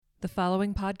The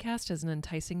following podcast is an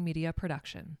enticing media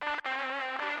production.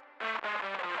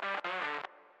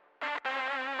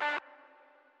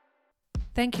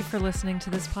 Thank you for listening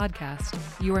to this podcast.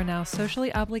 You are now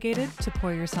socially obligated to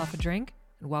pour yourself a drink,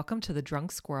 and welcome to The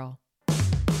Drunk Squirrel.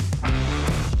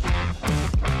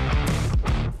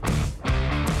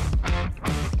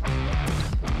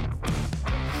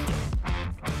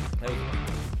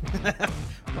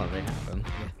 Well, they happen.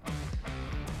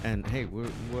 And hey,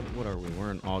 what are we? We're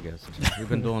in August. We've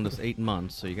been doing this 8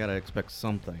 months, so you got to expect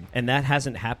something. And that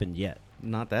hasn't happened yet.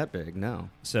 Not that big, no.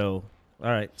 So,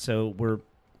 all right. So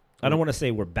I don't want to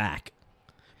say we're back,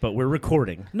 but we're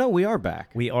recording. No, we are back.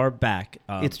 We are back.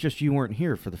 It's just you weren't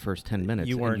here for the first 10 minutes.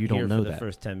 You weren't and you don't here know for that. the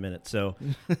first 10 minutes. So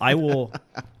I will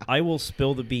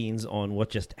spill the beans on what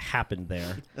just happened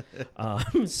there.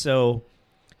 So,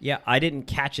 yeah, I didn't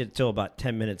catch it till about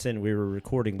 10 minutes in. We were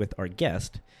recording with our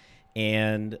guest.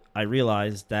 And I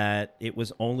realized that it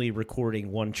was only recording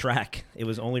one track. It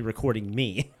was only recording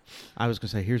me. I was going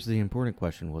to say, here's the important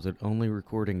question. Was it only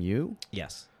recording you?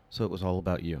 Yes. So it was all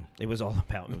about you. It was all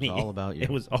about me. It was all about you. It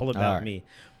was all about me.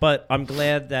 But I'm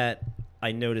glad that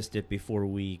I noticed it before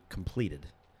we completed.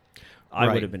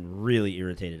 I would have been really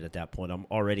irritated at that point. I'm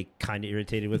already kind of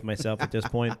irritated with myself at this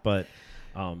point, but...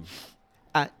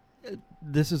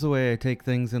 This is the way I take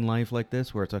things in life like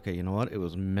this, where it's, okay, you know what? It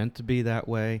was meant to be that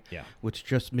way, yeah. Which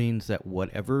just means that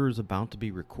whatever is about to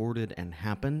be recorded and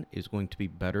happen is going to be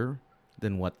better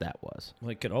than what that was.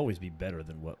 Well, it could always be better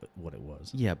than what it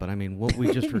was. Yeah, but I mean, what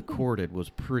we just recorded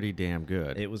was pretty damn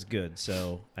good. It was good,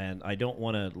 so, and I don't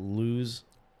want to lose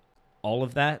all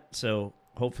of that, so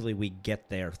hopefully we get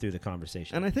there through the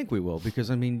conversation. And I think we will, because,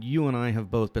 I mean, you and I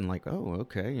have both been like, oh,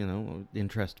 okay, you know,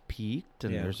 interest peaked,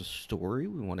 and there's a story.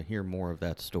 We want to hear more of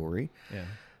that story. Yeah.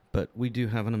 But we do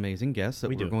have an amazing guest that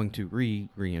we're going to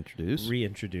reintroduce.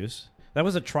 Reintroduce. That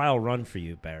was a trial run for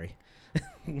you, Barry.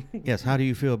 Yes, how do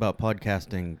you feel about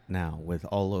podcasting now with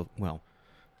all of, well,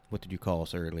 what did you call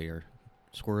us earlier?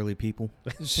 Squirrely people?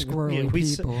 Squirrely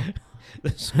people. The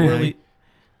squirrely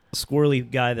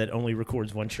guy that only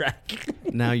records one track.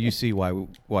 Now you see why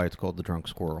it's called The Drunk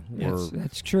Squirrel. Yes,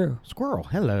 that's true. Squirrel,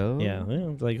 hello. Yeah,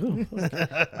 well, like, ooh,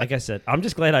 okay. Like I said, I'm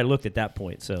just glad I looked at that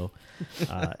point. So,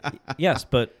 yes,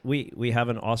 but we have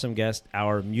an awesome guest,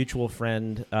 our mutual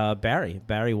friend, Barry.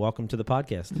 Barry, welcome to the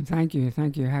podcast. Thank you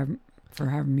for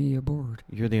having me aboard.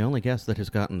 You're the only guest that has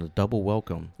gotten a double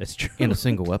welcome. That's true. In a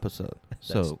single episode.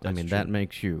 That's I mean, true. that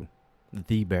makes you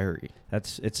the Barry.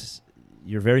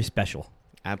 You're very special.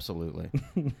 Absolutely.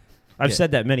 I've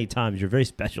said that many times. You're very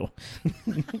special.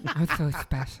 I'm so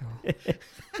special.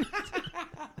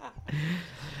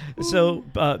 So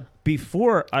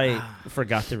before I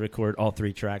forgot to record all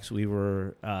 3 tracks, we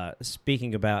were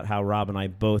speaking about how Rob and I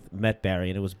both met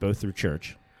Barry, and it was both through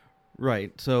church.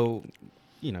 Right. So,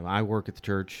 you know, I work at the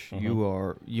church.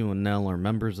 Uh-huh. You and Nell are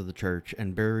members of the church,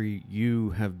 and Barry,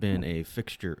 you have been a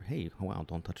fixture. Hey, wow,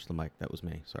 don't touch the mic. That was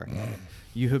me. Sorry.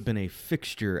 You have been a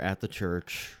fixture at the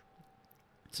church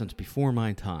since before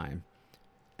my time.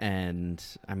 And,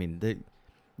 I mean,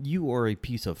 you are a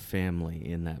piece of family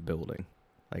in that building.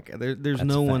 Like, there's That's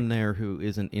no a fact. one there who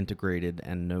isn't integrated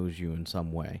and knows you in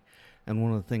some way. And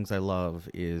one of the things I love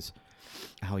is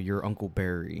how you're Uncle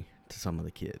Barry to some of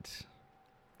the kids.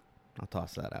 I'll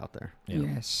toss that out there. Yeah.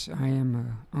 Yes, I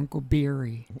am Uncle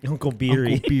Beery. Uncle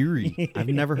Beery. Uncle Beery. I've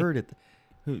never heard it.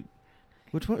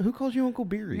 Which one? Who calls you Uncle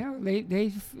Beery? Yeah,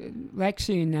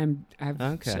 Lexi and them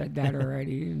have said that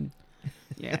already. And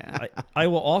yeah. I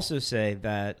will also say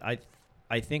that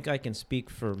I think I can speak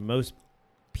for most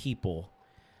people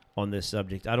on this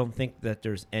subject. I don't think that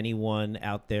there's anyone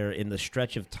out there in the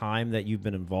stretch of time that you've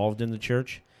been involved in the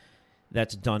church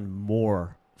that's done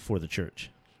more for the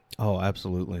church. Oh,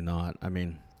 absolutely not. I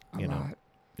mean, A lot.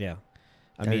 Yeah.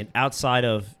 I mean, outside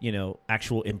of,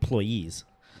 actual employees.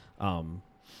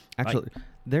 Actually,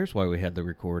 there's why we had the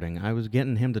recording. I was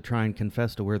getting him to try and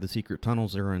confess to where the secret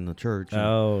tunnels are in the church.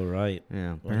 Oh, right.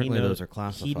 Yeah, Well, apparently those are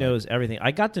classified. He knows everything.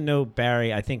 I got to know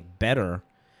Barry, I think, better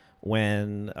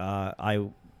when I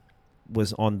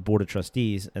was on the board of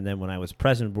trustees, and then when I was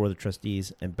president of the board of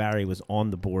trustees, and Barry was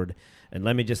on the board. And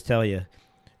let me just tell you,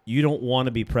 you don't want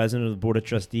to be president of the board of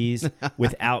trustees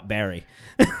without Barry.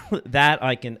 That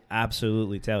I can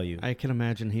absolutely tell you. I can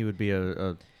imagine he would be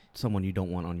a someone you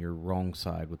don't want on your wrong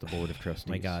side with the board of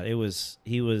trustees. My God,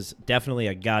 he was definitely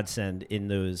a godsend in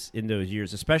those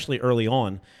years, especially early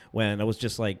on when I was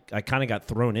just like, I kind of got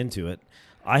thrown into it.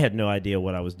 I had no idea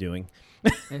what I was doing.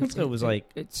 So it was like,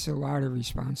 it's a lot of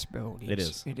responsibilities. It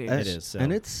is. It is. So.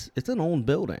 And it's an old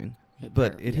building.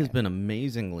 But it has been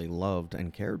amazingly loved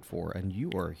and cared for, and you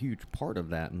are a huge part of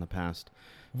that in the past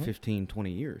 15,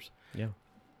 20 years. Yeah.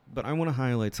 But I want to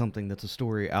highlight something that's a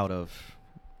story out of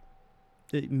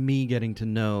me getting to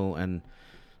know and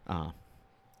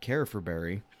care for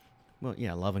Barry. Well,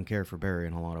 yeah, love and care for Barry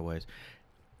in a lot of ways.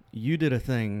 You did a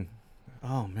thing,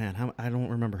 oh man, I don't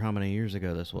remember how many years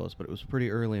ago this was, but it was pretty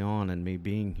early on in me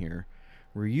being here,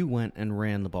 where you went and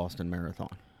ran the Boston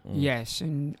Marathon. Yes,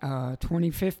 in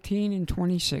 2015 and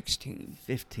 2016.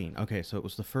 15. Okay, so it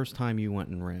was the first time you went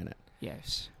and ran it.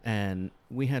 Yes. And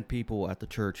we had people at the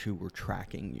church who were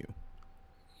tracking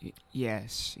you.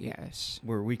 Yes.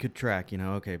 Where we could track,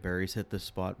 okay, Barry's hit this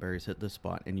spot,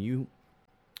 and you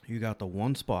got the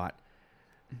one spot,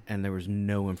 and there was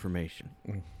no information.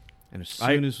 And as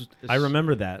soon as I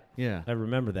remember that. Yeah. I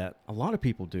remember that. A lot of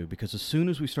people do, because as soon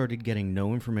as we started getting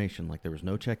no information, like there was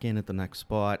no check-in at the next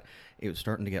spot, it was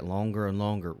starting to get longer and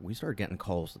longer, we started getting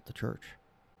calls at the church.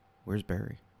 Where's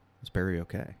Barry? Is Barry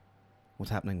okay?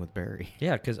 What's happening with Barry?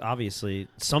 Yeah, because obviously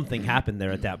something happened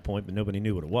there at that point, but nobody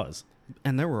knew what it was.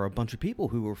 And there were a bunch of people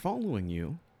who were following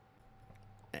you,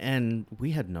 and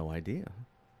we had no idea.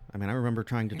 I mean, I remember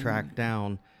trying to track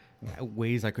down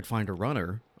ways I could find a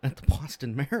runner at the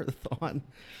Boston Marathon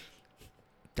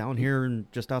down here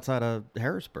just outside of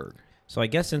Harrisburg. So I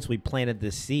guess since we planted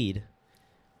this seed,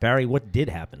 Barry, what did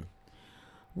happen?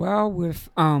 Well, with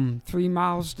 3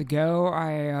 miles to go,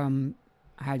 I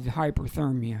had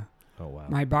hypothermia. Oh, wow.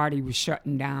 My body was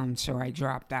shutting down, so I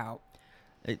dropped out.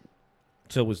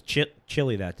 So it was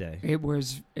chilly that day. It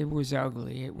was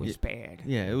ugly. It was bad.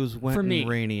 Yeah, it was wet For me. and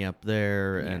rainy up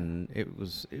there, Yeah. and it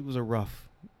was a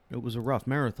rough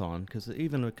marathon, because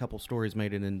even a couple stories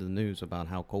made it into the news about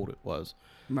how cold it was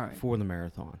for the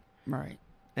marathon. Right.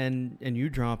 And you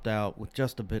dropped out with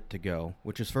just a bit to go,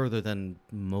 which is further than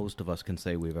most of us can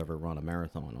say we've ever run a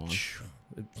marathon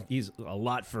on. He's a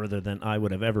lot further than I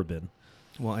would have ever been.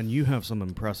 Well, and you have some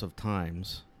impressive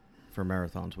times for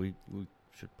marathons. We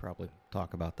should probably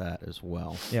talk about that as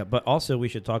well. Yeah, but also we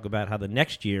should talk about how the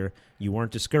next year you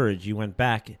weren't discouraged. You went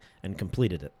back and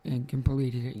completed it.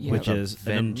 Yeah. Which is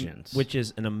vengeance. Which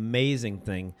is an amazing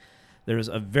thing. There's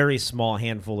a very small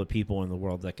handful of people in the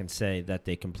world that can say that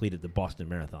they completed the Boston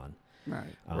Marathon.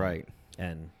 Right. Right.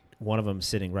 And one of them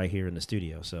sitting right here in the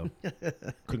studio. So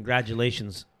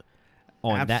congratulations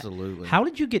on Absolutely. that. How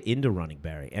did you get into running,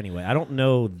 Barry? Anyway, I don't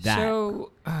know that.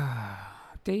 So,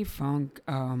 Dave Funk,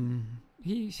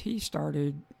 he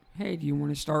started, hey, do you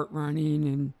want to start running?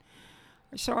 And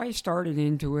so I started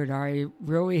into it. I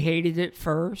really hated it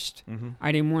first. Mm-hmm.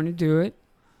 I didn't want to do it.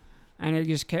 And I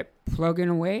just kept plugging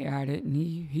away at it. And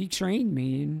he trained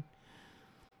me.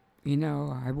 And,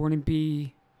 I wouldn't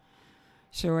be...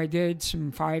 So I did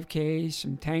some 5Ks,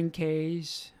 some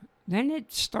 10Ks. Then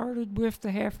it started with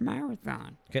the half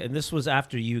marathon. Okay, and this was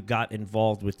after you got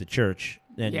involved with the church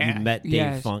and you met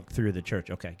Dave Funk through the church.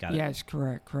 Okay, got it. Yes,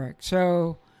 correct.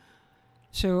 So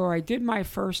I did my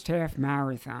first half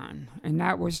marathon, and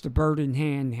that was the Bird in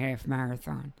Hand half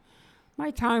marathon.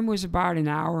 My time was about 1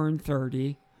 hour and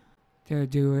 30 to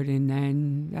do it, and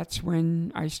then that's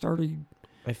when I started.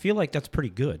 I feel like that's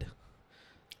pretty good.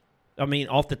 I mean,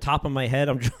 off the top of my head,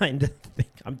 I'm trying to think.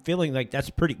 I'm feeling like that's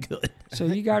pretty good. So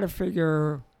you got to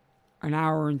figure 1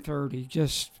 hour and 30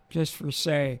 just for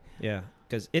say. Yeah,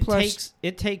 because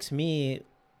it takes me,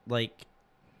 like,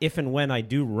 if and when I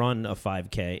do run a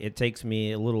 5K, it takes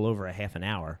me a little over a half an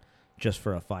hour just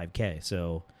for a 5K.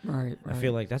 So right. I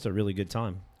feel like that's a really good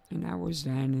time. And that was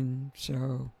then, and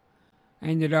so I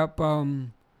ended up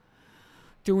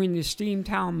doing the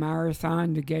Steamtown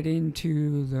Marathon to get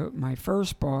into my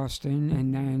first Boston,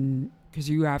 and then because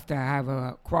you have to have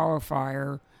a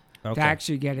qualifier to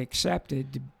actually get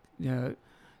accepted to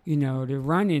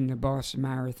run in the Boston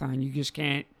Marathon. You just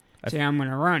can't say I'm going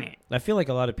to run it. I feel like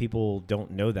a lot of people don't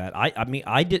know that. I mean,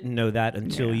 I didn't know that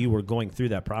until you were going through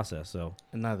that process. So,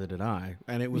 and neither did I.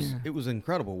 And it was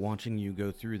incredible watching you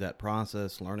go through that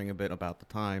process, learning a bit about the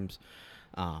times.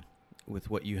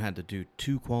 With what you had to do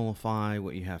to qualify,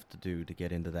 what you have to do to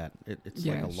get into that. It's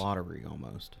like a lottery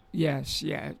almost. Yes,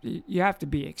 yeah. You have to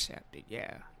be accepted,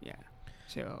 yeah.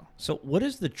 So what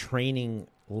is the training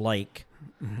like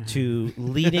to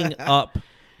leading up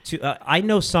to... I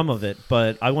know some of it,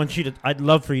 but I'd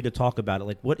love for you to talk about it.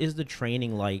 Like, what is the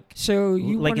training like? So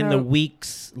in the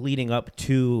weeks leading up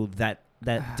to that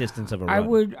distance of a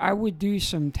run? I would do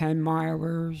some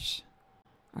 10-milers.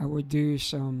 I would do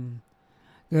some...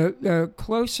 The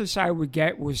closest I would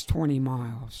get was 20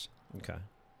 miles. Okay.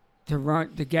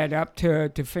 To get up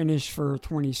to finish for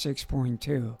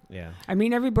 26.2. Yeah. I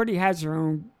mean, everybody has their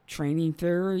own training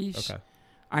theories. Okay.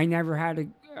 I never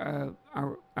had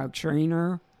a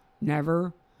trainer,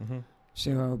 never. Mm-hmm.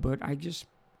 So, but I just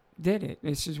did it.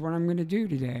 This is what I'm going to do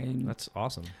today. And That's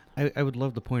awesome. I would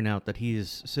love to point out that he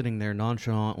is sitting there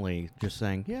nonchalantly just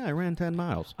saying, yeah, I ran 10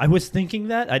 miles. I was thinking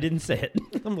that. I didn't say it.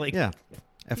 I'm like, Yeah.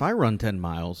 If I run 10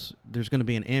 miles, there's going to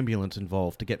be an ambulance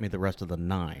involved to get me the rest of the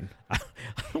 9. I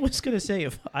was gonna say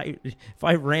if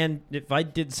I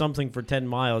did something for 10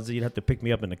 miles, you'd have to pick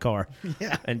me up in the car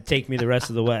and take me the rest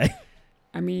of the way.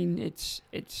 I mean, it's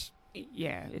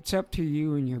up to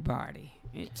you and your body.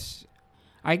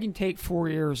 I can take 4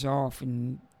 years off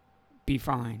and be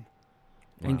fine,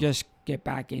 and just get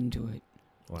back into it.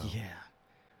 Wow. Yeah.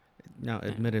 Now,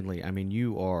 admittedly, I mean,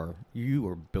 you are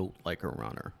built like a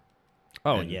runner.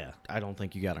 Oh And yeah. I don't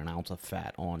think you got an ounce of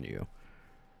fat on you.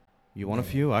 You want a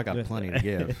few? I got plenty to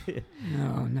give.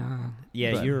 No.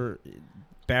 Yeah, But-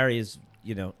 Barry is.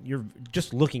 You're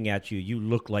just looking at you. You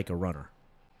look like a runner.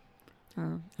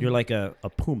 You're like a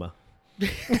puma.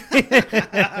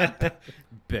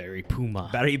 Barry Puma.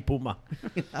 Barry Puma.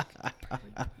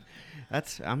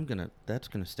 That's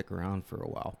gonna stick around for a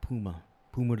while. Puma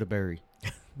to Barry.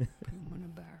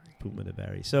 Puma to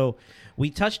Barry. So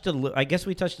we touched I guess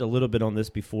we touched a little bit on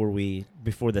this before the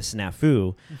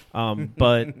snafu,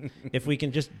 but if we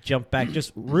can just jump back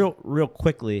just real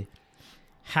quickly,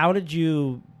 how did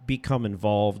you become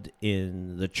involved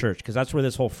in the church? Because that's where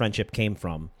this whole friendship came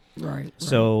from. Right.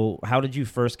 So how did you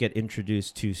first get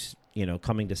introduced to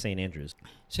coming to St. Andrews?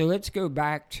 So let's go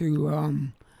back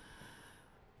to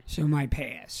my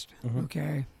past. Mhm.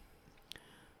 Okay.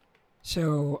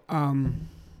 So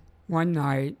one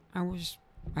night I was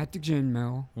at the gin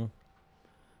mill,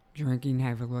 drinking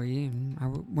heavily, and I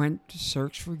went to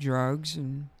search for drugs,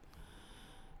 and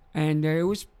it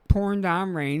was pouring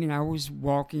down rain, and I was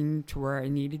walking to where I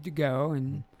needed to go,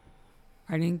 and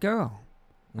I didn't go.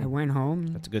 I went home.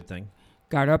 That's a good thing.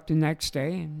 Got up the next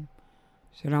day and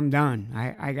said, I'm done.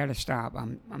 I got to stop.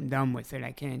 I'm done with it.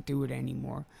 I can't do it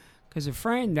anymore. Because a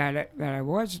friend that I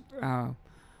was,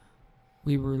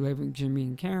 we were living, Jimmy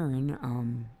and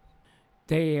Karen,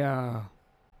 they,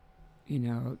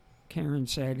 Karen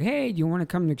said, hey, do you want to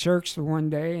come to church for one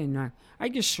day? And I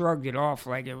just shrugged it off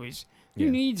like it was,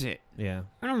 who needs it? Yeah.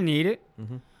 I don't need it.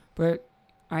 Mm-hmm. But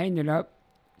I ended up,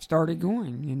 started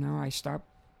going. I stopped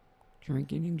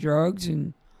drinking and drugs,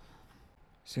 and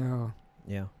so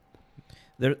Yeah.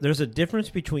 There's a difference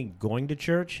between going to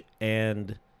church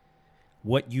and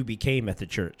what you became at the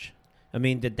church. I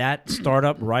mean, did that start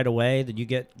up right away? Did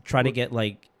you try to get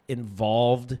like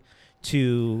involved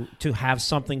to have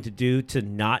something to do, to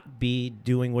not be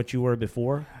doing what you were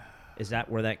before? Is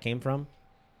that where that came from?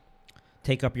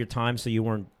 Take up your time so you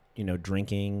weren't,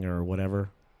 drinking or whatever?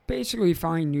 basically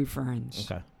find new friends.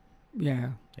 Okay.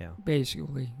 Yeah. Yeah.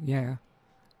 Basically, yeah.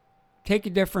 Take a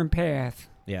different path.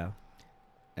 Yeah.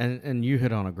 And you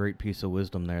hit on a great piece of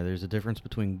wisdom there. There's a difference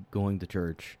between going to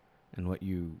church and what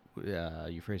you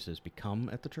phrase as become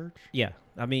at the church. Yeah.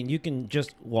 I mean, you can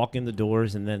just walk in the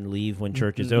doors and then leave when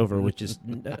church is over, which is,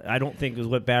 I don't think is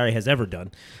what Barry has ever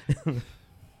done.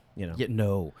 Yeah,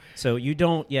 no. So you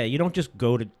don't just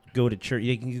go to church.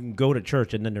 You can go to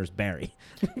church and then there's Barry.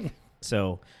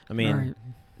 So, I mean.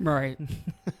 Right.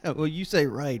 Well, you say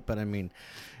right, but I mean,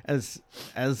 as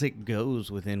it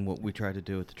goes within what we try to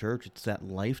do at the church, it's that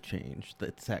life change.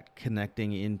 It's that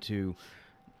connecting into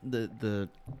the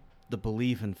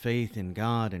belief and faith in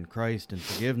God and Christ and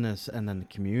forgiveness, and then the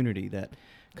community that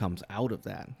comes out of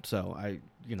that. So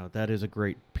that is a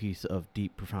great piece of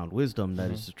deep, profound wisdom.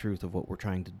 That is the truth of what we're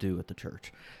trying to do at the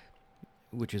church,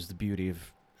 which is the beauty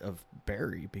of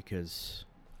Barry, because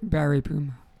Barry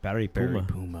Puma. Barry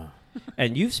Puma.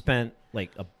 And you've spent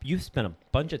a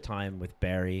bunch of time with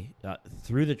Barry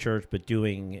through the church, but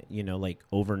doing like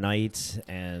overnights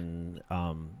and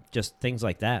just things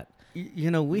like that.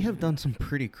 We have done some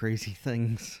pretty crazy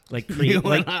things, like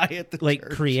church.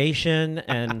 creation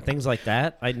and things like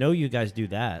that. I know you guys do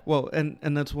that. Well, and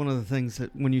that's one of the things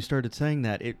that when you started saying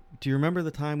that, do you remember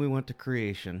the time we went to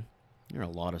creation? There are a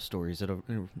lot of stories that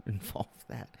involve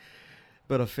that,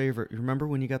 but a favorite. You remember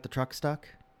when you got the truck stuck?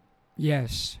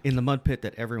 Yes. In the mud pit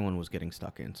that everyone was getting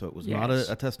stuck in. So it was not Yes.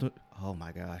 a testament. Oh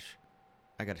my gosh.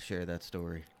 I got to share that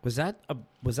story. Was that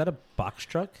a box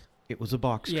truck? It was a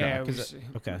box Yeah. truck. It was,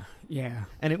 Okay. yeah.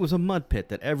 And it was a mud pit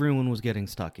that everyone was getting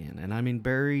stuck in. And I mean,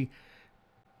 Barry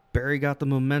got the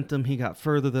momentum. He got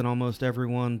further than almost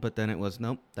everyone, but then it was,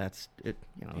 nope, that's it.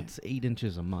 It's 8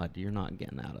 inches of mud. You're not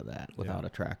getting out of that without a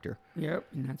tractor. Yep.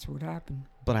 And that's what happened.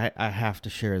 But I have to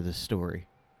share this story.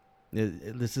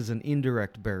 This is an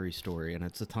indirect Barry story, and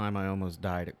it's the time I almost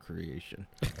died at creation.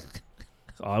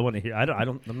 Oh, I want to hear.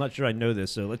 I'm not sure I know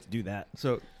this, so let's do that.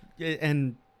 So,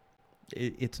 and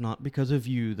it's not because of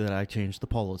you that I changed the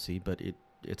policy, but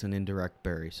it's an indirect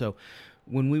Barry. So,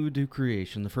 when we would do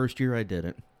creation, the first year I did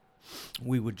it,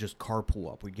 we would just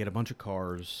carpool up. We'd get a bunch of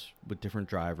cars with different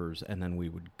drivers, and then we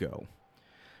would go.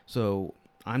 So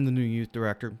I'm the new youth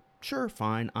director. Sure,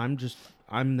 fine.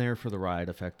 I'm there for the ride,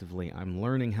 effectively. I'm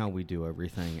learning how we do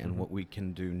everything and what we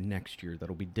can do next year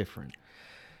that'll be different.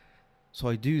 So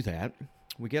I do that.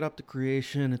 We get up to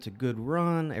creation. It's a good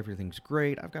run. Everything's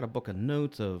great. I've got a book of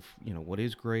notes of, what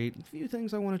is great. A few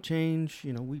things I want to change.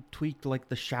 We tweaked, like,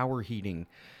 the shower heating.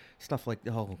 Stuff like,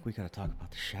 we got to talk about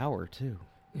the shower, too.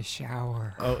 The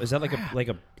shower. Oh, is that like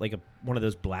a one of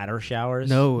those bladder showers?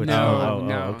 No, it's not.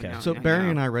 No. Okay. So Barry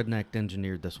and I redneck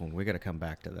engineered this one. We got to come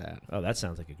back to that. Oh, that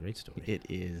sounds like a great story. It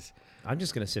is. I'm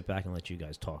just going to sit back and let you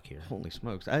guys talk here. Holy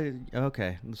smokes.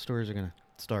 Okay, the stories are going to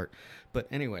start. But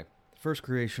anyway, first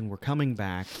creation, we're coming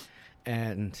back,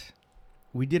 and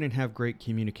we didn't have great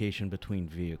communication between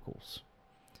vehicles.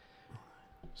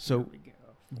 So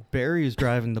Barry is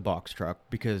driving the box truck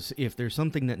because if there's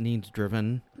something that needs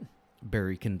driven,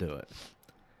 Barry can do it.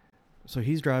 So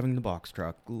he's driving the box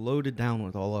truck, loaded down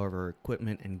with all of our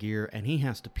equipment and gear, and he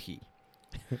has to pee.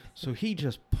 So he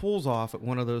just pulls off at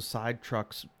one of those side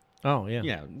trucks. Oh, yeah.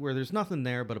 Yeah, where there's nothing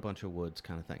there but a bunch of woods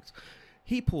kind of things.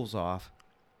 He pulls off,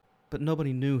 but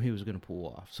nobody knew he was going to pull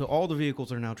off. So all the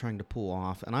vehicles are now trying to pull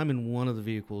off, and I'm in one of the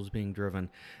vehicles being driven,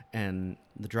 and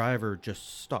the driver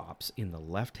just stops in the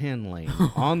left-hand lane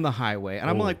on the highway. And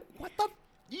I'm like, what the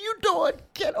you doing?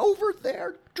 Get over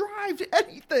there. Drive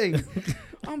anything.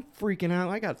 I'm freaking out.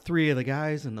 I got 3 of the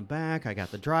guys in the back. I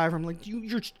got the driver. I'm like,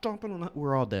 you're stomping on that.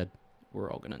 We're all dead. We're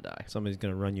all going to die. Somebody's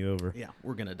going to run you over. Yeah,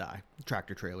 we're going to die.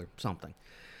 Tractor trailer, something.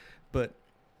 But,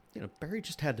 Barry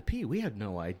just had to pee. We had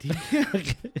no idea.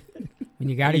 When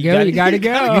you got to go, you got to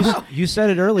go. You said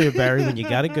it earlier, Barry. When you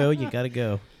got to go, you got to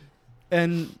go.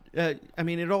 And,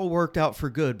 it all worked out for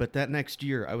good. But that next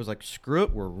year, I was like, screw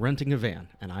it. We're renting a van,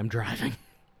 and I'm driving.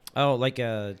 Oh, like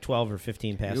a 12 or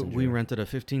 15 passenger. We rented a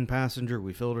 15 passenger.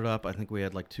 We filled it up. I think we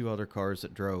had like 2 other cars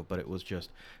that drove, but it was just,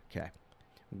 okay,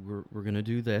 we're going to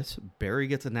do this. Barry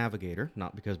gets a navigator,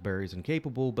 not because Barry's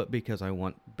incapable, but because I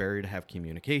want Barry to have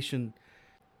communication.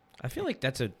 I feel like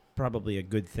that's probably a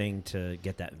good thing to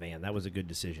get that van. That was a good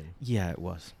decision. Yeah, it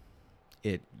was.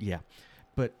 Yeah.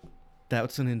 But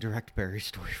that's an indirect Barry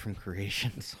story from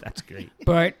Creations. That's great.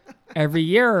 But every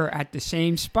year at the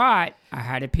same spot, I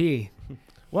had to pee.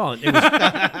 Well, it was,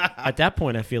 at that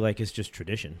point, I feel like it's just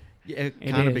tradition. Yeah, it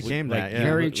kind of became that. Yeah.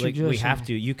 Very Like we have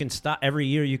to. You can stop every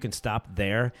year. You can stop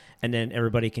there, and then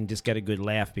everybody can just get a good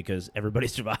laugh because everybody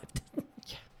survived.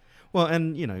 Yeah. Well,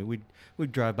 and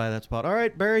we'd drive by that spot. All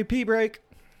right, Barry, pee break.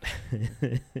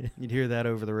 You'd hear that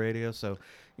over the radio. So,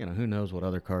 who knows what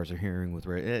other cars are hearing with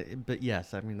radio. But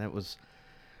yes, I mean that was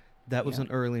an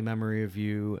early memory of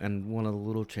you and one of the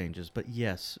little changes. But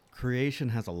yes, Creation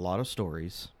has a lot of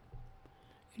stories.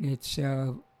 It's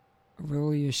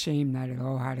really a shame that it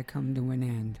all had to come to an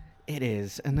end. It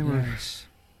is, and there yes.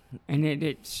 And it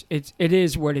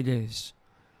is what it is.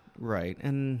 Right,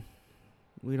 and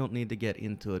we don't need to get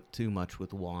into it too much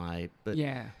with why, but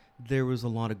yeah, there was a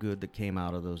lot of good that came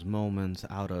out of those moments,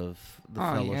 out of the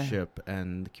fellowship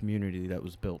and the community that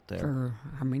was built there. For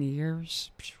how many years?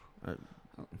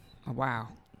 Wow.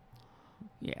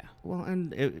 Yeah. Well,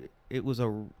 and it was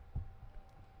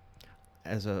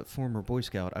as a former Boy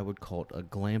Scout, I would call it a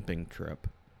glamping trip.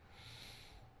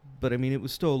 But I mean, it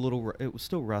was still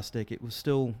rustic. It was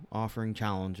still offering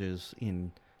challenges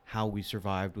in how we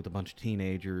survived with a bunch of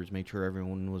teenagers, made sure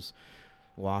everyone was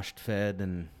washed, fed,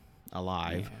 and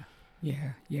alive.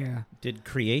 Yeah. Did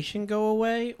Creation go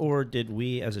away, or did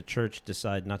we as a church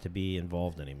decide not to be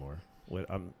involved anymore?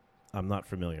 I'm not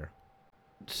familiar.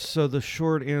 So the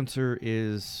short answer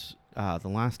is the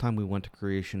last time we went to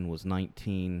Creation was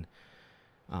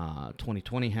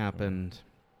 2020 happened.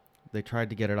 They tried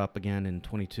to get it up again in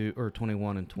 22 or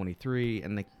 21 and 23,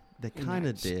 and they kind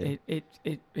of did.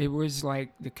 It was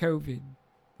like the COVID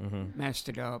messed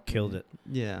it up, killed it.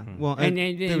 Yeah. Mm-hmm. Well, and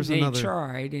then they another...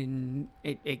 tried, and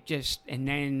it just and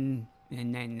then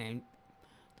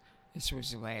this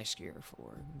was the last year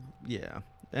for it. Yeah,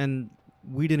 and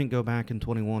we didn't go back in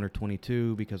 21 or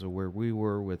 22 because of where we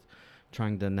were with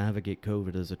trying to navigate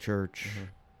COVID as a church.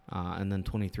 And then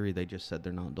 23, they just said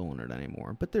they're not doing it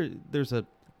anymore. But there's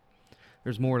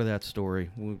more to that story.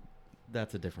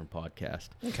 That's a different podcast.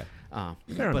 Okay.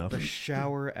 Fair enough. enough. The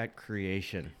shower at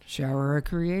Creation. Shower at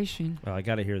Creation. Well, I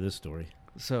got to hear this story.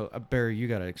 So, Barry, you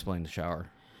got to explain the shower.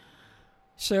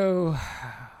 So,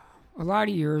 a lot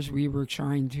of years we were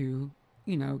trying to,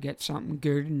 get something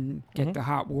good and get the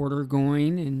hot water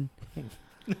going, and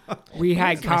we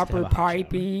had copper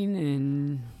piping,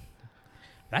 and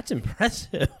That's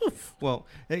impressive. Well,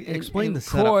 explain And the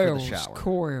setup for the coils, shower.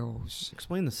 Coils.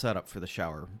 Explain the setup for the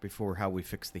shower before how we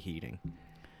fix the heating.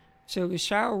 So the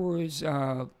shower was,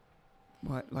 I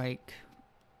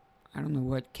don't know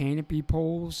what, canopy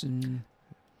poles and...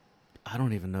 I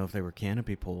don't even know if they were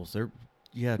canopy poles. They're,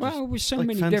 Well, it was so like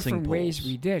many fencing different ways poles.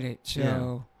 we did it.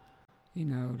 So,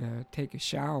 to take a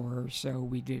shower, so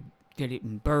we did it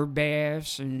in bird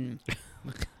baths and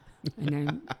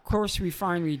then of course we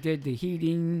finally did the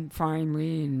heating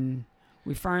and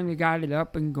we finally got it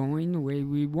up and going the way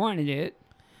we wanted it.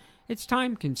 It's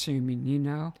time consuming,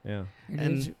 Yeah. It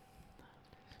And is.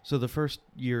 so the first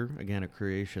year, again, of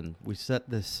creation, we set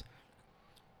this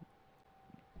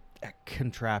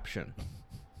contraption,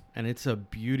 and it's a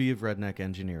beauty of redneck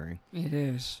engineering, It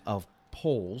is. of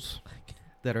poles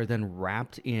that are then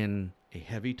wrapped in a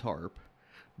heavy tarp,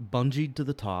 bungeed to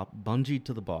the top, bungeed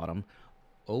to the bottom,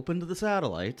 open to the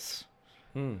satellites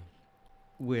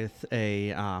with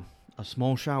a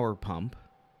small shower pump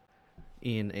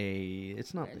in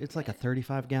it's like a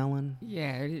 35 gallon.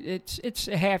 Yeah, it's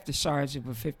half the size of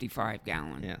a 55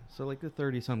 gallon. Yeah, so like the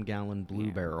 30 some gallon blue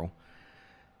Yeah. barrel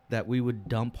that we would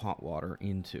dump hot water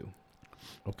into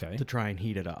Okay. to try and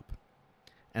heat it up.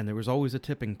 And there was always a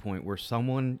tipping point where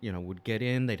someone, would get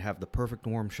in, they'd have the perfect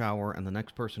warm shower, and the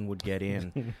next person would get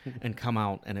in and come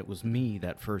out, and it was me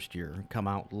that first year, come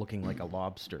out looking like a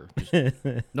lobster.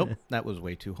 Nope, that was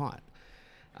way too hot.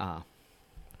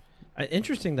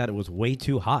 Interesting that it was way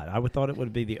too hot. I would thought it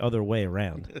would be the other way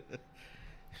around.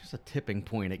 It's just a tipping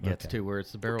point it gets Okay. to where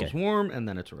it's the barrel's Okay. warm and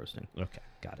then it's roasting. Okay,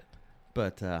 got it.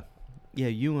 But,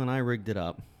 you and I rigged it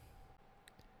up.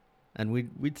 And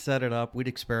we'd set it up, we'd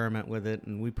experiment with it,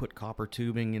 and we put copper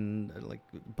tubing in like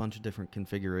a bunch of different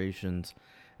configurations.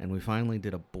 And we finally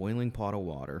did a boiling pot of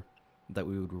water that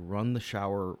we would run the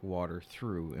shower water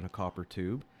through in a copper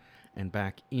tube and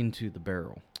back into the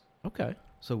barrel. Okay.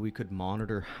 So we could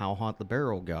monitor how hot the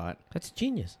barrel got. That's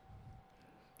genius.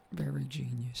 Very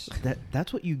genius.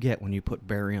 That's what you get when you put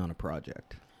Barry on a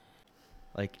project.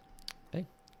 Like, Hey.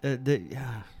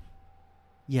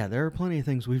 Yeah, there are plenty of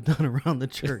things we've done around the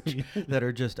church that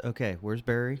are just, okay, where's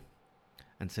Barry?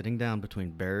 And sitting down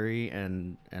between Barry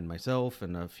and myself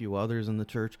and a few others in the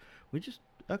church, we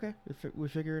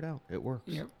figure it out. It works.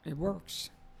 Yep, it works.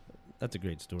 That's a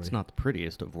great story. It's not the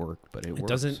prettiest of work, but it works.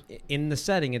 doesn't in the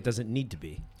setting. It doesn't need to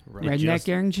be. Right. It Redneck just-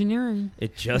 engineering.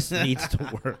 It just needs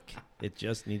to work. It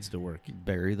just needs to work.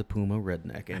 Barry the Puma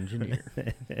redneck engineer.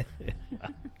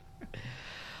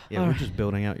 Yeah, All we're right. just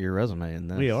building out your resume in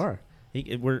this. We are.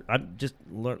 I'm just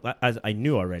as I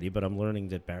knew already, but I'm learning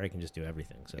that Barry can just do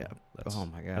everything. So Yeah. that's, Oh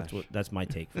my gosh. that's my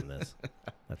take from this.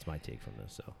 That's my take from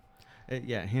this. So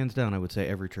Yeah, hands down, I would say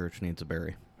every church needs a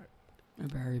Barry. A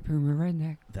Barry Puma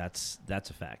redneck. that's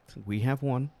a fact. We have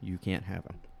one. You can't have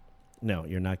him. No,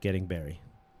 you're not getting Barry.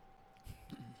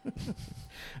 All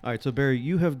right, so Barry,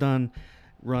 you have done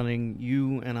running.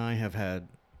 You and I have had.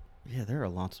 Yeah, there are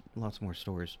lots more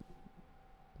stories.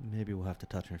 Maybe we'll have to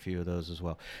touch on a few of those as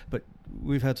well. But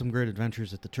we've had some great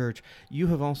adventures at the church. You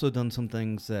have also done some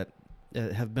things that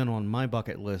have been on my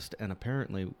bucket list, and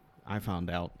apparently, I found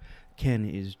out Ken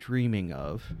is dreaming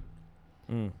of.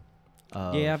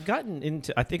 Yeah, I've gotten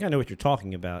into. I think I know what you're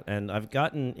talking about, and I've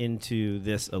gotten into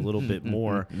this a little bit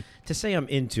more. To say I'm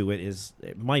into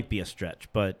it might be a stretch,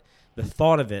 but the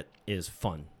thought of it is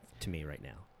fun to me right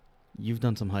now. You've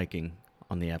done some hiking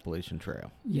on the Appalachian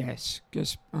Trail. Yes,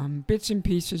 just bits and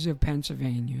pieces of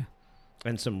Pennsylvania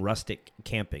And some rustic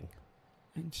camping.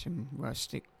 and some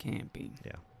rustic camping.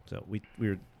 Yeah. So we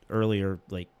were earlier,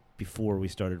 like before we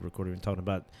started recording, we were talking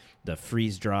about the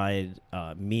freeze-dried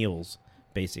meals,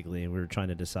 basically, and we were trying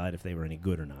to decide if they were any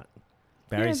good or not.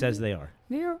 Barry Yeah, says they are.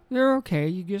 They're okay.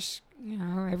 You just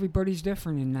everybody's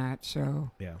different in that.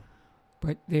 So, Yeah.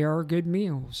 but they are good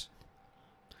meals.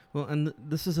 Well, and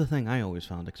this is the thing I always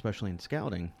found, especially in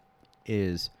scouting,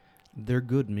 is they're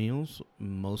good meals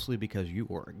mostly because you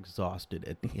are exhausted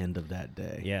at the end of that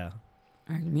day. Yeah.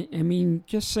 I mean,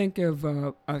 just think of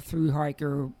a through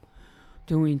hiker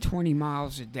doing 20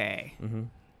 miles a day, Mm-hmm.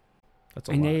 That's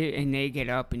a and lot. they get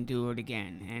up and do it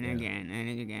again and Yeah. again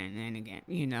and again and again.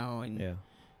 And Yeah.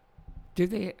 do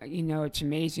they? It's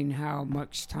amazing how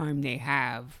much time they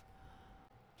have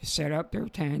to set up their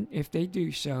tent if they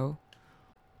do so.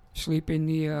 Sleep in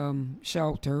the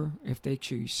shelter if they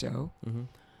choose so. Mm-hmm.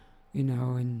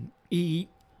 And eat,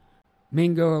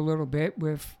 mingle a little bit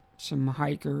with some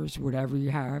hikers, whatever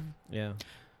you have, Yeah.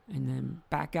 and then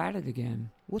back at it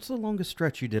again. What's the longest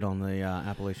stretch you did on the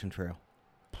Appalachian Trail?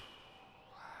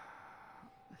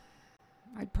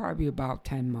 I'd probably about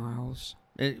 10 miles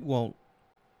Well,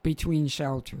 between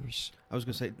shelters. I was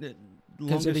going to say,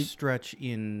 longest stretch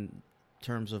in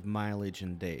terms of mileage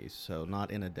in days, so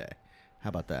not in a day. How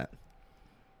about that?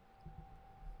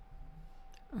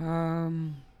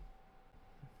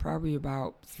 Probably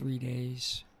about 3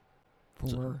 days.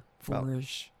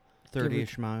 Four-ish.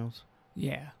 30-ish miles?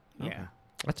 Yeah. Okay. Yeah.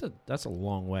 That's a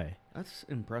long way. That's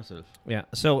impressive. Yeah.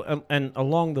 So and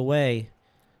along the way,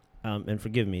 and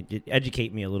forgive me,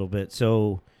 educate me a little bit.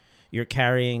 So you're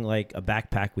carrying like a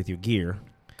backpack with your gear.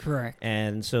 Correct.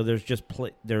 And so there's just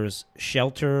there's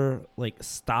shelter like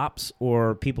stops,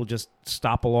 or people just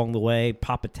stop along the way,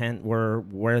 pop a tent where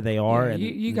they are, Yeah, and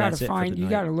you got to find. You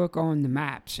got to to. look on the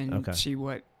maps and see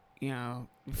what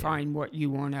find what you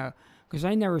want to. Because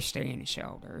I never stay in a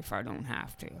shelter if I don't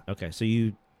have to. Okay, so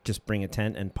you just bring a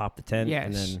tent and pop the tent,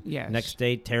 and then next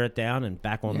day tear it down and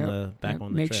back on the on the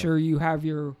Make trail. sure you have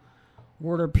your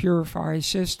water purify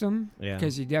system. Yeah.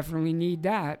 Because you definitely need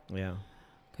that. Yeah.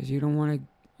 Because you don't want to.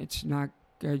 It's not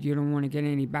good. You don't want to get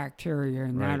any bacteria,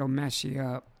 and that'll mess you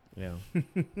up. Yeah.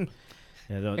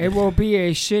 It will be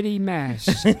a shitty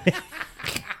mess.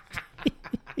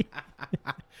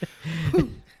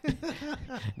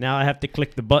 Now I have to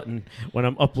click the button when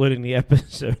I'm uploading the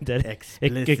episode that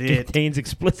it contains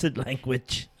explicit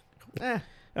language.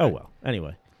 Oh well.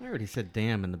 Anyway. I already said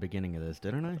damn in the beginning of this,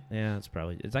 didn't I? Yeah, it's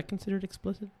probably. Is that considered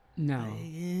explicit? No.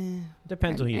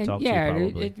 Depends on who you talk to, yeah,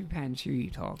 probably. it depends who you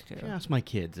talk to. Yeah, ask my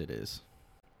kids, it is.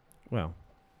 Well,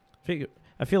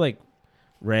 I feel like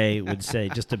Ray would say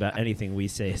just about anything we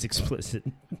say is explicit.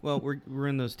 Well, we're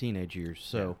in those teenage years,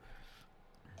 so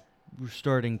we're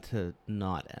starting to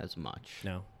not as much.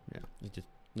 No. Yeah.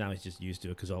 Now he's just used to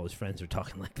it because all his friends are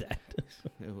talking like that.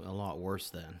 A lot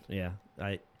worse then. Yeah,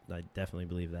 I definitely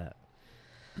believe that.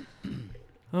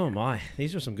 Oh my,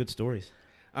 these are some good stories.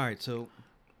 All right, so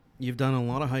you've done a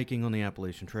lot of hiking on the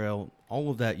Appalachian Trail. All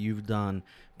of that you've done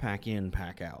pack in,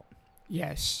 pack out.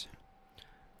 Yes.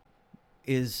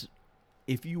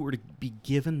 If you were to be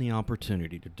given the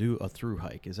opportunity to do a through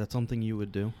hike, is that something you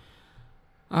would do?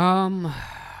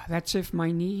 That's if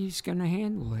my knee's gonna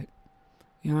handle it.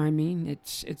 You know what I mean?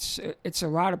 It's a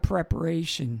lot of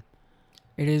preparation.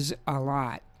 It is a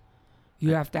lot.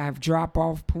 You have to have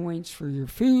drop-off points for your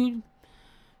food.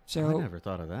 So I never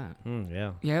thought of that.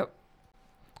 Yeah. Yep.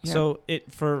 So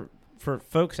for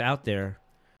folks out there,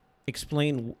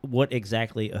 explain what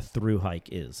exactly a through hike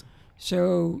is.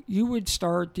 So you would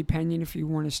start, depending if you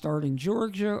want to start in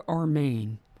Georgia or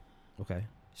Maine. Okay.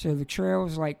 So the trail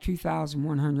is like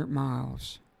 2,100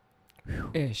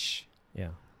 miles-ish. Yeah.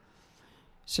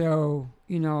 So,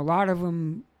 a lot of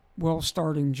them will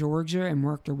start in Georgia and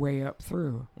work their way up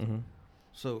through. Mm-hmm.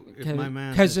 So if my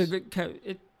math Because is...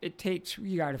 it takes,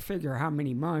 you got to figure how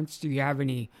many months. Are you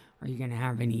going to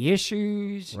have any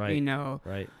issues? Right.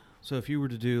 Right. So if you were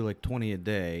to do like 20 a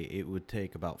day, it would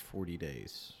take about 40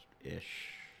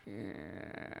 days-ish.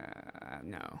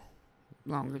 No.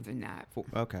 Longer than that.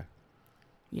 Okay.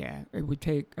 Yeah, it would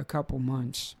take a couple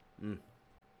months. Mm.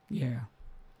 Yeah.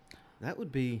 That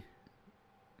would be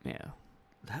Yeah.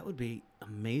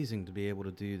 amazing to be able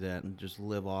to do that and just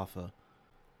live off of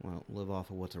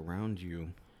what's around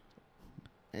you.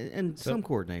 And So some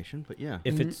coordination, but yeah.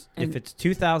 If it's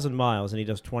 2,000 miles and he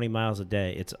does 20 miles a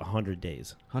day, it's 100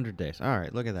 days. 100 days. All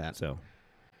right, look at that. So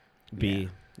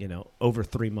over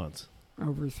 3 months.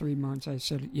 Over 3 months, I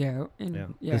said, yeah.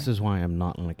 This is why I'm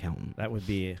not an accountant. That would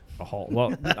be a haul.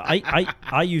 Well,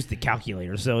 I use the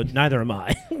calculator, so neither am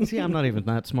I. See, I'm not even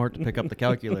that smart to pick up the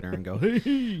calculator and go,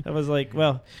 hey. I was like,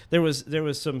 well, there was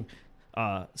some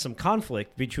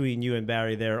conflict between you and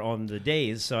Barry there on the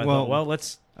days, so I thought, well,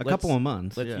 let's couple of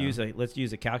months. Let's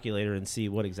use a calculator and see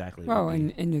what exactly. Well,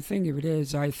 and the thing of it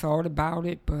is, I thought about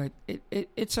it, but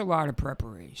it's a lot of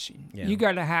preparation. Yeah. You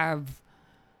got to have.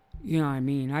 You know what I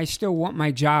mean? I still want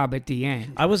my job at the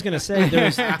end. I was going to say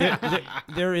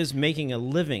there is making a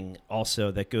living also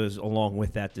that goes along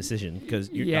with that decision because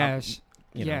yes.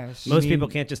 Most people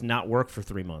can't just not work for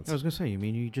 3 months. I was going to say, you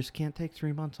mean you just can't take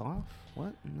 3 months off?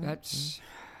 What? No. That's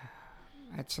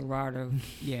a lot of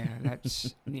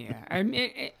that's I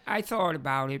mean, I thought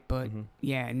about it, but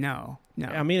no.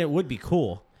 I mean, it would be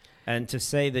cool, and to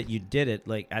say that you did it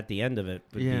like at the end of it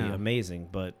would be amazing.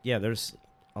 But there's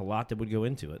a lot that would go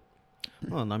into it.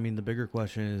 Well, I mean, the bigger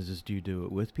question is do you do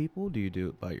it with people? Do you do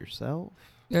it by yourself?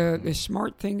 The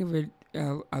smart thing of it,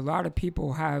 a lot of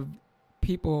people have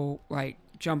like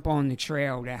jump on the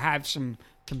trail to have some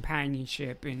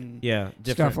companionship and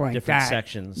stuff like different that.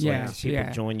 Sections. Yes, like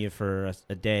people join you for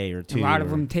a day or two. A lot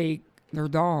of them take their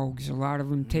dogs. A lot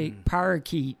of them take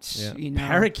parakeets. Yeah.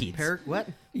 Parakeets. What?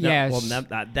 Yes. Well,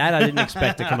 that I didn't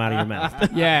expect to come out of your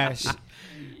mouth. Yes.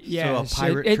 Yeah, So a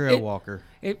pirate trail walker.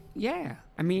 Yeah.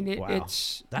 I mean, Wow.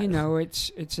 it's That- you know,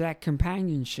 it's that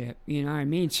companionship. You know what I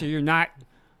mean? So you're not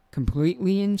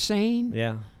completely insane,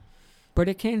 Yeah. but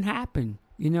it can happen.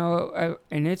 You know,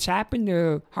 and it's happened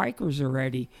to hikers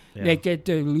already. Yeah. They get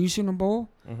delusional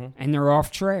Mm-hmm. and they're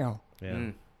off trail. Yeah.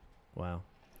 Mm. Wow.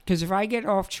 Because if I get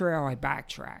off trail, I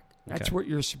backtrack. That's Okay. what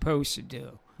you're supposed to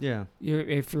do. Yeah.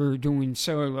 If you're doing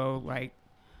solo, like,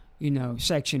 you know,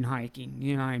 section hiking,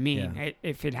 you know what I mean? Yeah.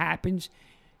 If it happens,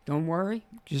 don't worry,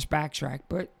 just backtrack.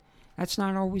 But that's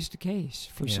not always the case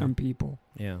for Yeah. some people.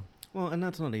 Yeah. Well, and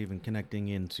that's not even connecting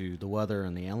into the weather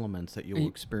and the elements that you'll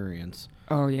experience.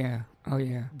 Oh, yeah. Oh,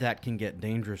 yeah. That can get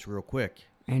dangerous real quick.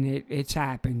 And it's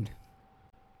happened.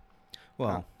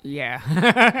 Well,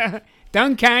 Yeah.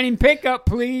 Duncannon pickup,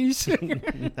 please.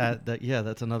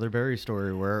 that's another Barry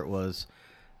story where it was,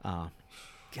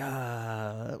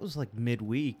 that was like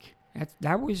midweek.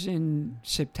 that was in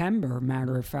September,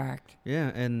 matter of fact. Yeah,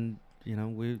 and you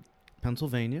know,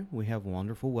 Pennsylvania, we have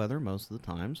wonderful weather most of the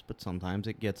times, but sometimes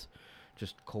it gets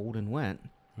just cold and wet.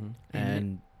 Mhm.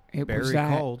 And It was Barry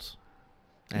that calls,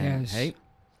 and Yes. hey,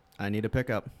 I need a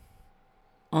pickup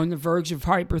on the verge of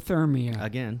hyperthermia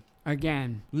again.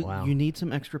 again. Wow. You need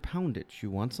some extra poundage. You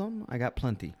want some? I got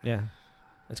plenty. Yeah.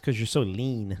 That's because you're so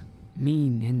lean.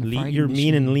 Mean in the fighting You're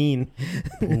mean and machine.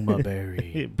 lean. Puma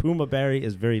Barry. Puma Barry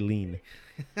is very lean.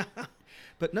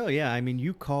 But no, yeah, I mean,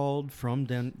 you called from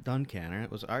Duncannon.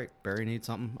 It was, all right, Barry needs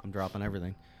something. I'm dropping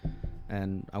everything.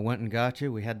 And I went and got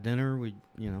you. We had dinner. We,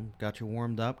 got you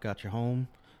warmed up, got you home.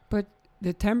 But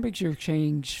the temperature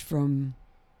change from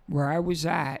where I was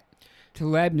at to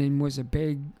Lebanon was a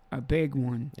big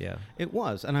one. Yeah. It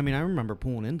was. And I mean, I remember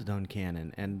pulling into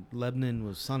Duncannon, and Lebanon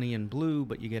was sunny and blue,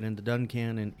 but you get into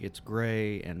Duncannon, it's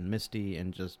gray and misty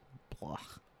and just blah.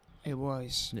 It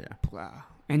was. Yeah. Blah.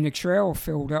 And the trail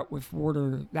filled up with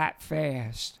water that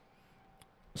fast.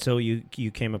 So you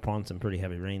came upon some pretty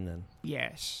heavy rain then.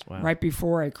 Yes. Wow. Right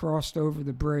before I crossed over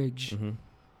the bridge. Mm-hmm.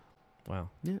 Wow.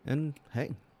 Yeah, and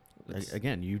hey,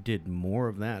 again, you did more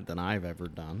of that than I've ever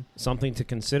done. Something to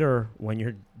consider when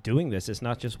you're doing this. It's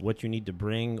not just what you need to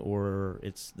bring, or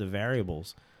it's the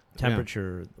variables,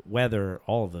 temperature, weather,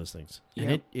 all of those things.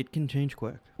 And Yep. it can change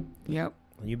quick. Yep.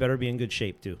 And you better be in good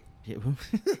shape too. Yeah.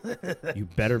 You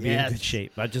better be in Yes. good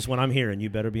shape. Not just when I'm hearing,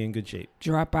 you better be in good shape.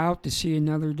 Drop out to see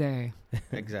another day.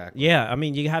 Exactly. Yeah, I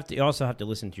mean, you also have to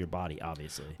listen to your body,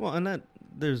 obviously. Well, and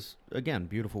there's, again,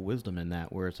 beautiful wisdom in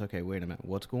that, where it's, okay, wait a minute,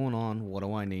 what's going on? What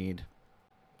do I need?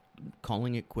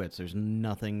 Calling it quits. There's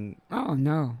nothing. Oh,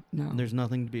 no. There's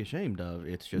nothing to be ashamed of.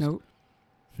 It's just Nope.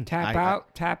 Tap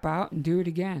out, and do it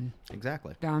again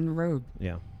exactly. down the road.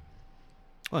 Yeah.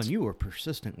 Well, and you were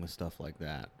persistent with stuff like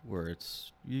that, where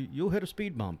it's you'll hit a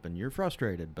speed bump and you're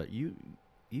frustrated, but you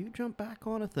jump back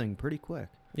on a thing pretty quick.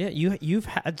 Yeah, you've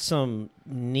had some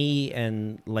knee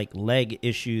and leg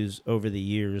issues over the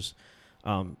years.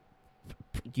 Do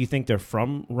you think they're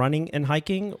from running and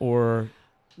hiking, or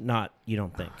not? You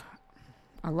don't think?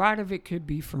 A lot of it could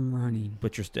be from running.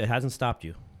 But it hasn't stopped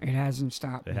you. It hasn't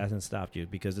stopped It me. hasn't stopped you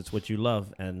because it's what you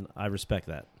love, and I respect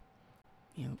that.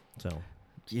 Yep. So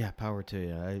Yeah, power to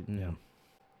you.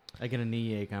 I get a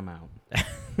knee ache, I'm out.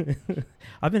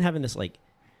 I've been having this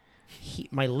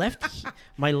my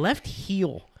left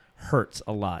heel hurts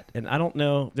a lot, and I don't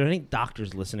know. Are there any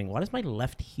doctors listening? Why does my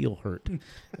left heel hurt?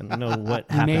 I don't know what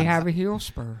You happens. may have a heel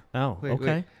spur. Oh, Wait, okay.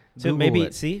 wait. So Google maybe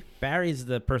it. see, Barry's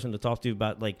the person to talk to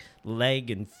about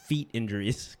leg and feet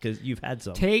injuries because you've had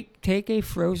some. Take a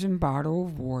frozen bottle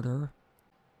of water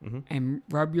Mhm. and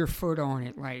rub your foot on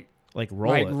it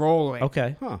Roll it.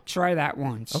 Okay. Huh. Try that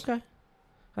once. Okay.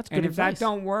 That's good And if advice. that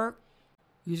don't work,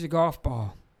 use a golf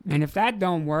ball. And if that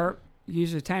don't work,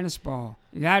 use a tennis ball.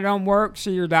 If that don't work,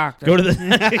 see your doctor. Go to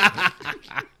the.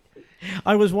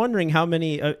 I was wondering how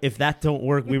many, if that don't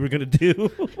work, we were going to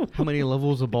do. How many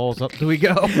levels of balls up do we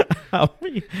go?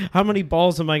 How many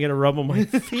balls am I going to rub on my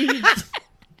feet?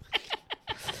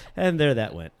 And there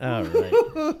that went. All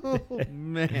right.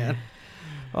 Man.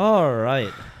 All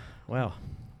right. Wow.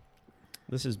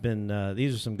 This has been,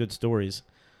 these are some good stories.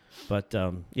 But,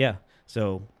 yeah.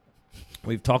 So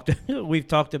we've talked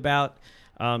about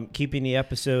keeping the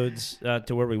episodes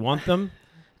to where we want them,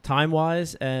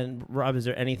 time-wise. And, Rob, is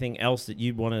there anything else that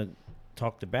you'd want to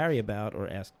talk to Barry about or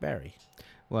ask Barry?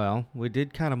 Well, we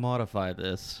did kind of modify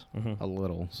this Mm-hmm. a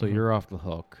little, so Mhm. you're off the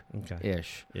hook. Okay.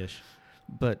 Ish. Ish.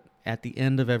 But at the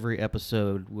end of every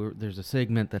episode, there's a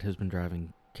segment that has been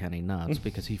driving Kenny nuts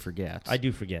because he forgets. I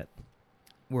do forget.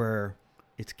 Where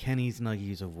it's Kenny's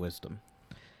Nuggies of Wisdom.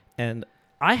 And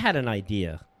I had an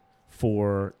idea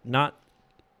for not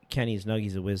Kenny's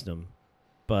Nuggies of Wisdom,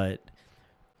 but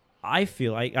I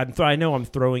feel I know I'm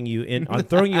throwing you in. I'm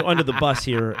throwing you under the bus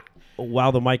here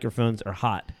while the microphones are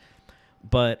hot.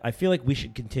 But I feel like we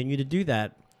should continue to do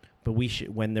that. But we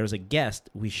should, when there's a guest,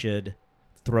 we should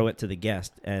throw it to the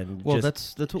guest and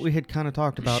that's what we had kind of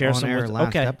talked about share on some air wisdom. last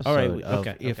Okay. episode. All right. Of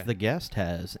Okay. If Okay. the guest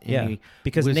has any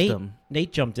because wisdom,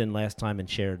 Nate jumped in last time and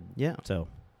shared. Yeah. So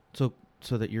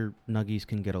that your nuggies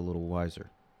can get a little wiser.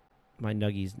 my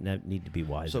nuggies need to be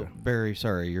wiser. So Barry,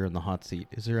 sorry, you're in the hot seat.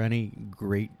 Is there any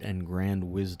great and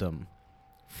grand wisdom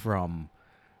from?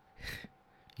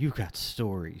 You've got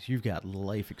stories, you've got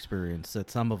life experience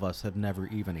that some of us have never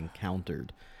even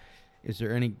encountered. Is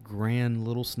there any grand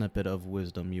little snippet of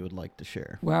wisdom you would like to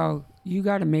share? Well, you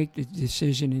got to make the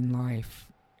decision in life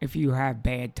if you have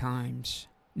bad times,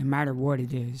 no matter what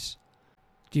it is.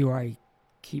 Do I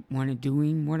keep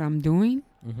doing what I'm doing?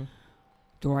 Mm-hmm.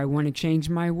 Do I want to change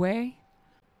my way?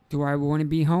 Do I want to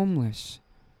be homeless?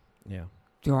 Yeah.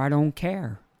 Do I don't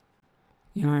care?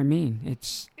 You know what I mean?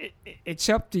 It's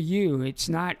up to you. It's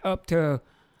not up to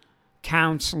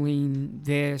counseling,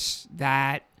 this,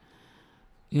 that.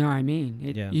 You know what I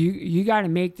mean? You got to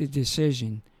make the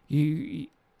decision.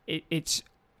 It's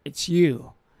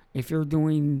you. If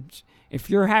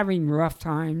you're having rough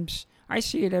times, I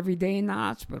see it every day in the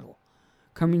hospital,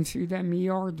 coming through them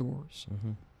ER doors.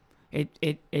 Mm-hmm.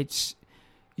 It's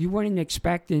you wouldn't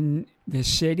expect in the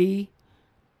city.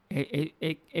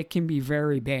 It can be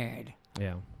very bad.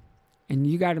 Yeah. And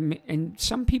you got to, and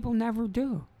some people never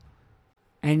do,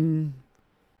 and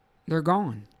they're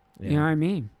gone. Yeah. You know what I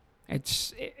mean?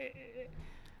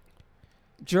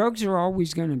 Drugs are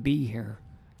always going to be here.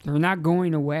 They're not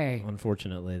going away.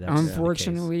 Unfortunately, that's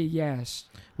Unfortunately, yes.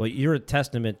 Well, you're a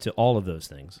testament to all of those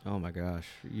things. Oh my gosh,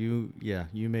 you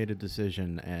made a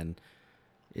decision and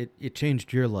it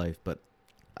changed your life. But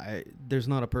there's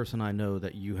not a person I know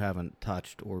that you haven't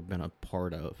touched or been a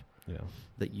part of. Yeah.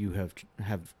 That you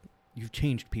you've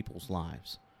changed people's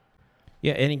lives.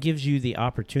 Yeah, and it gives you the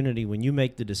opportunity when you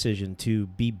make the decision to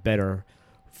be better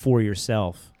for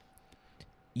yourself.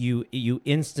 You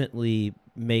instantly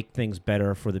make things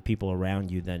better for the people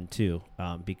around you then too,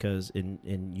 because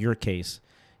in your case,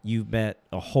 you've met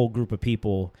a whole group of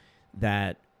people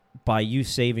that by you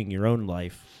saving your own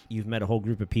life, you've met a whole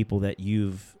group of people that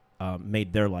you've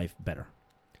made their life better.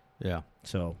 Yeah.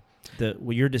 So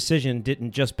your decision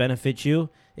didn't just benefit you;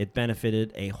 it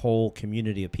benefited a whole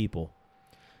community of people.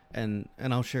 And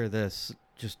I'll share this,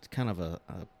 just kind of an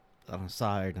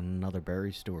aside and another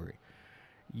Barry story.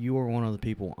 You are one of the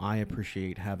people I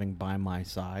appreciate having by my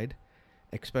side,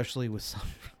 especially with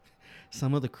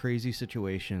some of the crazy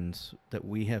situations that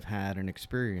we have had and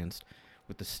experienced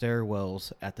with the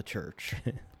stairwells at the church.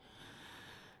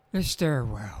 The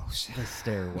stairwells. The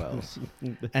stairwells.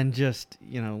 And just,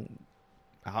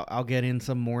 I'll get in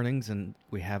some mornings and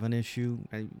we have an issue.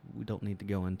 We don't need to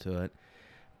go into it.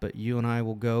 But you and I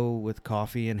will go with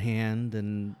coffee in hand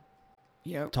and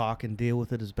talk and deal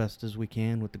with it as best as we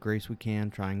can with the grace we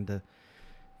can, trying to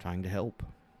help.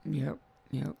 Yep.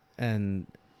 And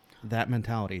that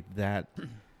mentality,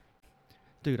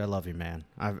 dude, I love you, man.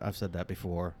 I've said that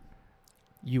before.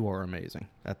 You are amazing.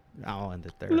 I'll end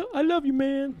it there. I love you,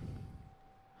 man.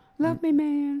 Love me,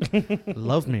 man.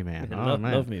 Love me, man. Oh,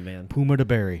 man. Love me, man. Puma to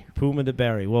Barry. Puma to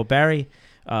Barry. Well, Barry,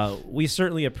 we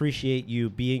certainly appreciate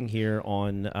you being here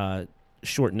on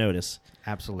short notice.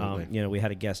 Absolutely. We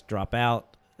had a guest drop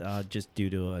out just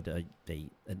due to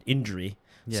an injury.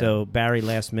 Yeah. So Barry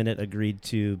last minute agreed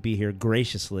to be here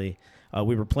graciously.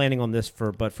 We were planning on this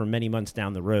for many months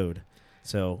down the road.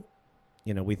 So,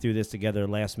 we threw this together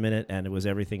last minute, and it was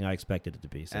everything I expected it to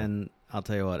be. So. And I'll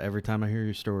tell you what, every time I hear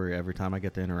your story, every time I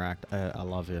get to interact, I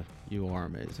love you. You are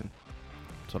amazing.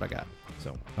 That's what I got. So,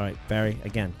 all right, Barry,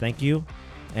 again, thank you.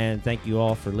 And thank you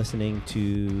all for listening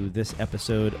to this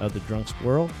episode of The Drunk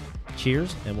Squirrel.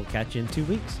 Cheers, and we'll catch you in 2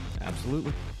 weeks.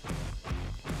 Absolutely.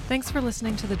 Thanks for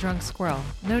listening to The Drunk Squirrel.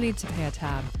 No need to pay a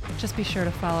tab. Just be sure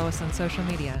to follow us on social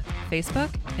media, Facebook,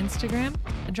 Instagram,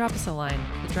 and drop us a line,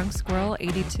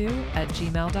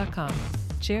 thedrunksquirrel82@gmail.com.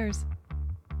 Cheers.